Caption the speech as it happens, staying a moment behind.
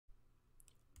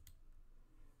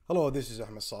Hello, this is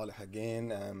Ahmed Saleh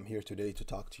again. I'm here today to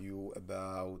talk to you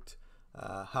about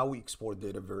how we export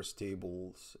Dataverse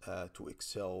tables to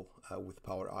Excel with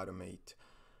Power Automate.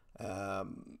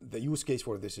 The use case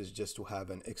for this is just to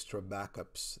have an extra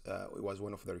backups. It was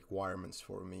one of the requirements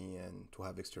for me and to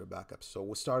have extra backups. So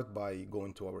we'll start by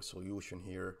going to our solution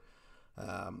here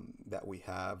that we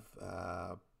have.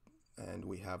 And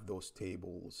we have those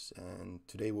tables. And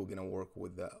today we're going to work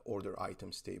with the order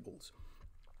items tables.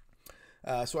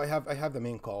 So I have the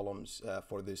main columns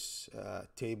for this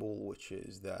table, which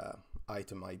is the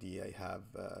item ID. I have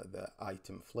the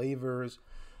item flavors,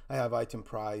 I have item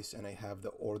price, and I have the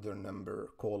order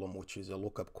number column, which is a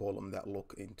lookup column that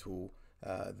look into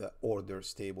the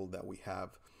orders table that we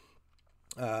have.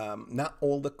 Not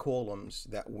all the columns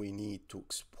that we need to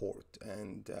export,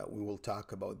 and we will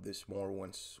talk about this more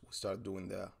once we start doing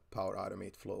the Power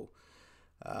Automate flow.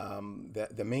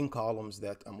 The main columns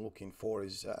that I'm looking for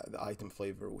is the item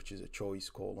flavor, which is a choice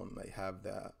column. I have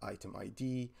the item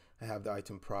ID, I have the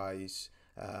item price,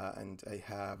 and I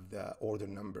have the order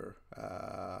number,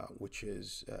 which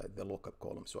is the lookup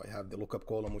column. So I have the lookup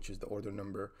column, which is the order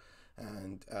number,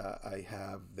 and I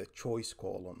have the choice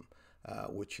column,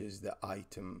 which is the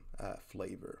item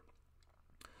flavor.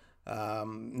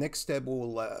 Next step,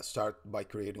 we'll start by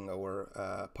creating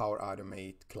our Power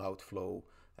Automate Cloud Flow,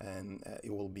 and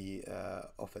it will be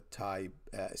of a type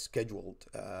scheduled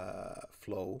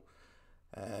flow,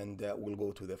 and we'll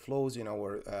go to the flows in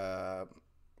our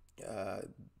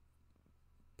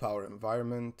Power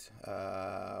environment.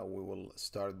 We will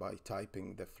start by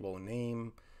typing the flow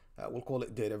name. We'll call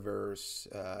it Dataverse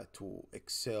to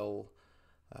Excel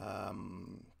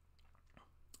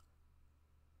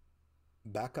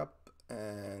backup,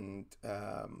 and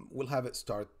we'll have it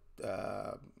start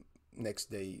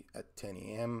next day at 10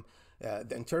 a.m.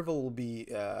 The interval will be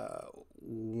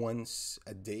once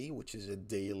a day, which is a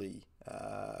daily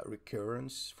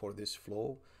recurrence for this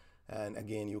flow. And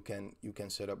again, you can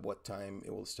set up what time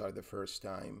it will start the first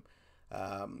time.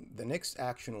 The next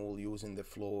action we'll use in the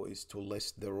flow is to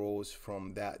list the rows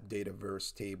from that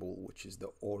Dataverse table, which is the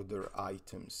order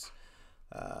items.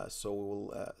 So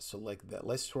we'll select the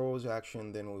list rows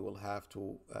action, then we will have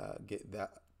to get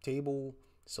that table,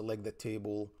 select the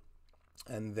table,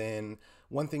 and then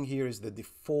one thing here is the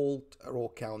default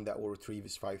row count that will retrieve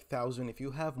is 5,000. If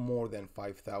you have more than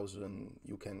 5,000,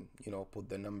 you can put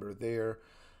the number there.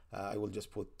 I will just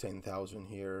put 10,000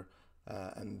 here.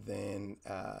 And then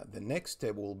the next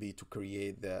step will be to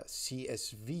create the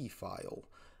CSV file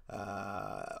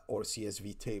or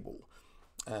CSV table.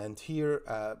 And here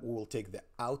we will take the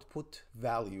output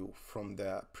value from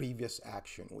the previous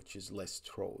action, which is list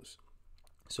rows.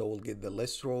 So we'll get the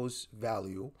list rows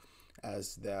value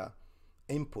as the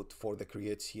input for the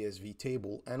create CSV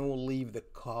table, and we'll leave the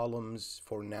columns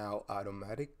for now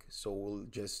automatic. So we'll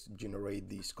just generate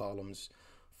these columns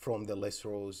from the list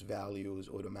rows values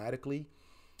automatically.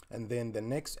 And then the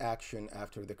next action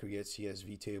after the create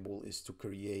CSV table is to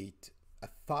create a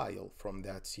file from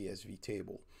that CSV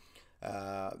table.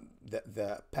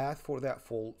 The path for that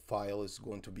full file is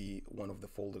going to be one of the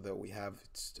folder that we have.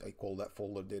 I call that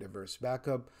folder Dataverse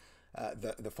Backup.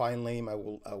 The file name, I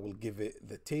will give it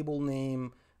the table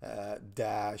name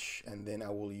dash, and then I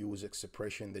will use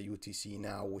expression, the UTC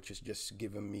now, which is just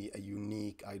giving me a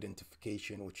unique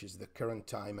identification, which is the current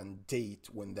time and date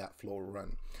when that flow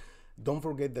run. Don't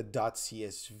forget the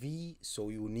 .csv, so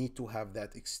you need to have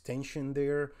that extension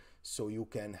there so you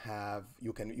can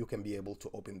be able to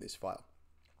open this file.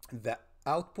 The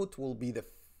output will be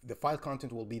the file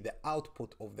content will be the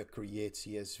output of the create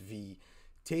CSV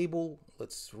table.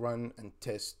 Let's run and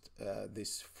test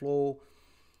this flow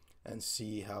and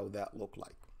see how that look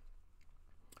like.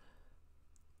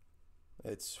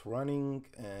 It's running,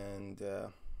 and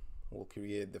we'll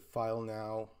create the file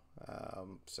now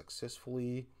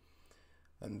successfully.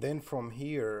 And then from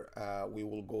here, we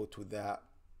will go to that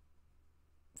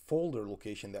folder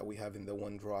location that we have in the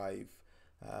OneDrive.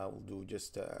 We'll do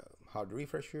just a hard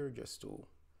refresh here just to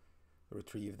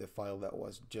retrieve the file that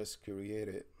was just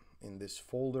created in this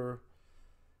folder,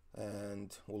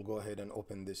 and we'll go ahead and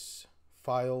open this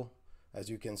file. As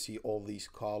you can see, all these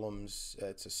columns,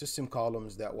 it's a system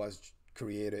columns that was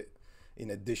created in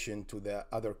addition to the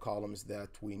other columns that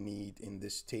we need in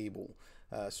this table.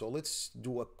 So let's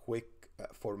do a quick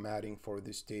formatting for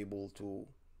this table to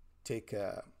take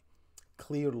a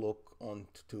clear look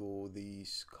onto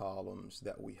these columns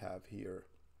that we have here.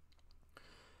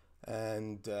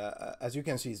 And as you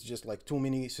can see, it's just like too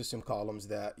many system columns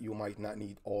that you might not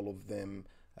need all of them,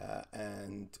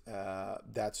 and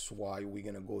that's why we're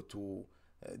gonna go to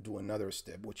do another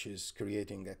step, which is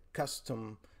creating a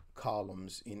custom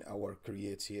columns in our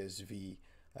create CSV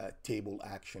table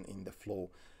action in the flow.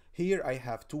 Here I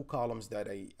have two columns that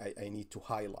I need to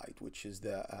highlight, which is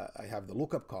I have the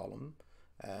lookup column,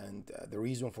 and the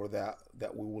reason for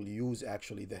that we will use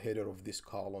actually the header of this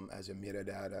column as a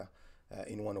metadata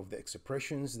in one of the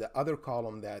expressions. The other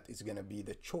column that is going to be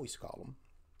the choice column.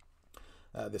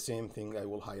 The same thing, I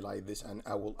will highlight this, and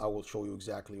I will show you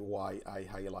exactly why I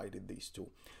highlighted these two.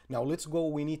 Now let's go.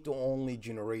 We need to only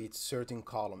generate certain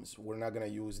columns. We're not going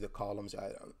to use the columns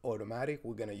automatic.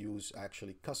 We're going to use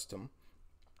actually custom.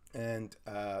 And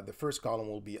the first column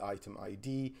will be item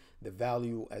ID. The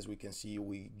value, as we can see,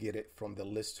 we get it from the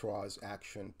list rows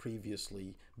action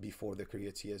previously before the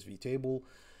create CSV table.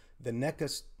 The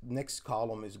next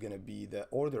column is going to be the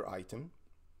order item,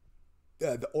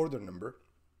 the order number.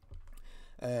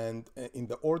 And in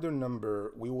the order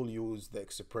number, we will use the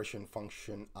expression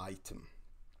function item,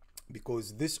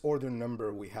 because this order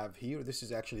number we have here, this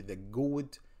is actually the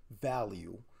good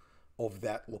value of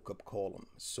that lookup column.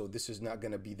 So this is not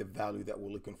going to be the value that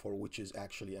we're looking for, which is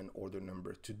actually an order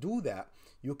number. To do that,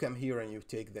 you come here and you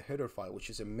take the header file, which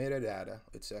is a metadata.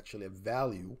 It's actually a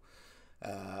value.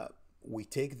 We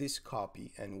take this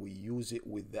copy and we use it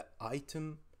with the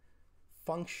item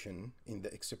function in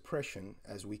the expression,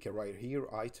 as we can write here,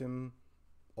 item,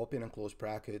 open and close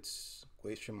brackets,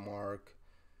 question mark,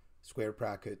 square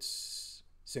brackets,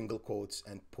 single quotes,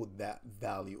 and put that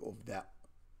value of that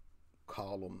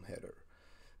column header.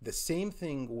 The same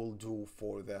thing we'll do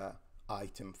for the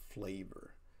item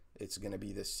flavor. It's going to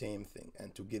be the same thing.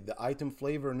 And to get the item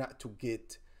flavor, not to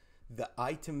get the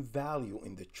item value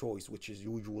in the choice, which is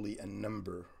usually a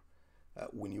number.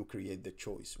 When you create the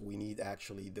choice, we need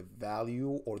actually the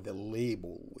value or the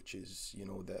label, which is, you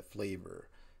know, the flavor,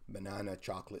 banana,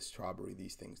 chocolate, strawberry,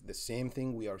 these things. The same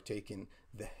thing, we are taking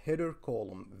the header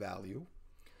column value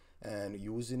and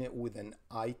using it with an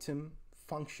item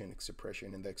function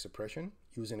expression in the expression,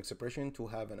 using expression to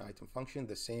have an item function.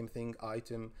 The same thing,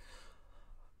 item,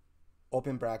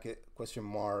 open bracket, question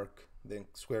mark, then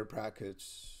square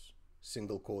brackets,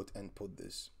 single quote, and put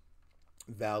this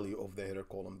value of the header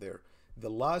column there. The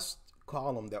last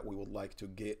column that we would like to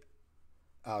get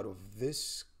out of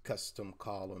this custom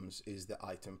columns is the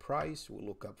item price. We'll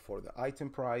look up for the item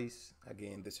price.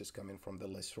 Again, this is coming from the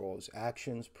list rows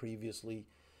actions previously.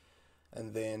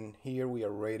 And then here we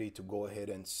are ready to go ahead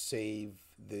and save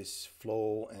this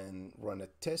flow and run a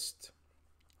test.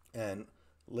 And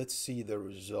let's see the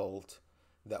result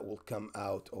that will come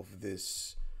out of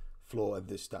this flow at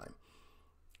this time.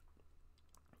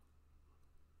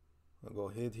 I'll go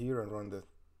ahead here and run the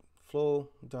flow.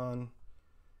 Done.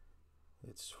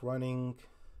 It's running.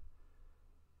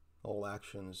 All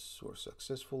actions were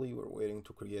successfully. We're waiting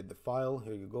to create the file.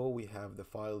 Here you go. We have the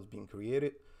files being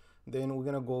created. Then we're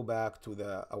gonna go back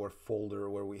to our folder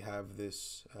where we have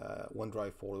this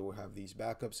OneDrive folder. We have these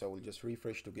backups. I will just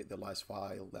refresh to get the last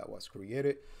file that was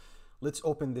created. Let's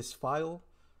open this file.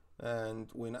 And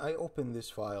when I open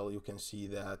this file, you can see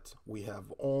that we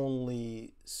have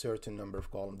only certain number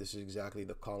of columns. This is exactly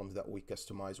the columns that we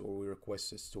customize or we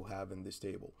request us to have in this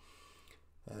table.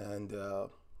 And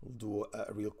we'll do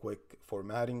a real quick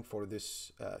formatting for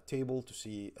this table to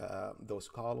see those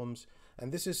columns.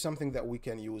 And this is something that we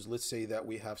can use. Let's say that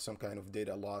we have some kind of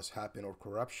data loss happen or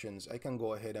corruptions. I can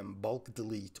go ahead and bulk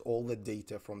delete all the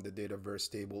data from the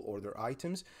Dataverse table order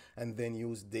items, and then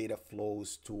use data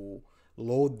flows to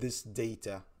load this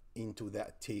data into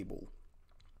that table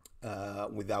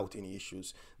without any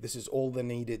issues. This is all the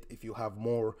needed. If you have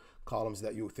more columns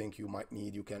that you think you might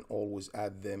need, you can always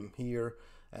add them here,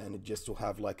 and just to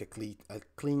have like a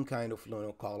clean kind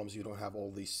of columns. You don't have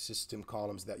all these system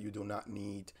columns that you do not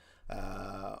need,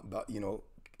 but you know,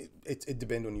 it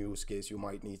depends on use case. You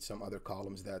might need some other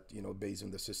columns that, you know, based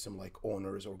on the system, like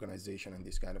owners, organization, and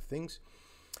these kind of things.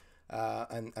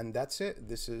 And that's it.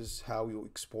 This is how you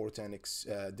export an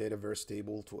Dataverse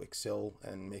table to Excel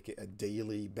and make it a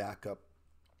daily backup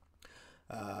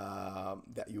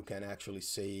that you can actually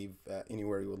save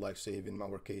anywhere you would like to save. In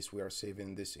our case, we are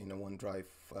saving this in a OneDrive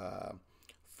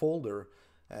folder.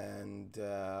 And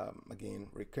again,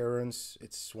 recurrence,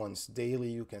 it's once daily.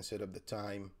 You can set up the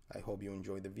time. I hope you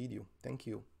enjoyed the video. Thank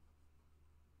you.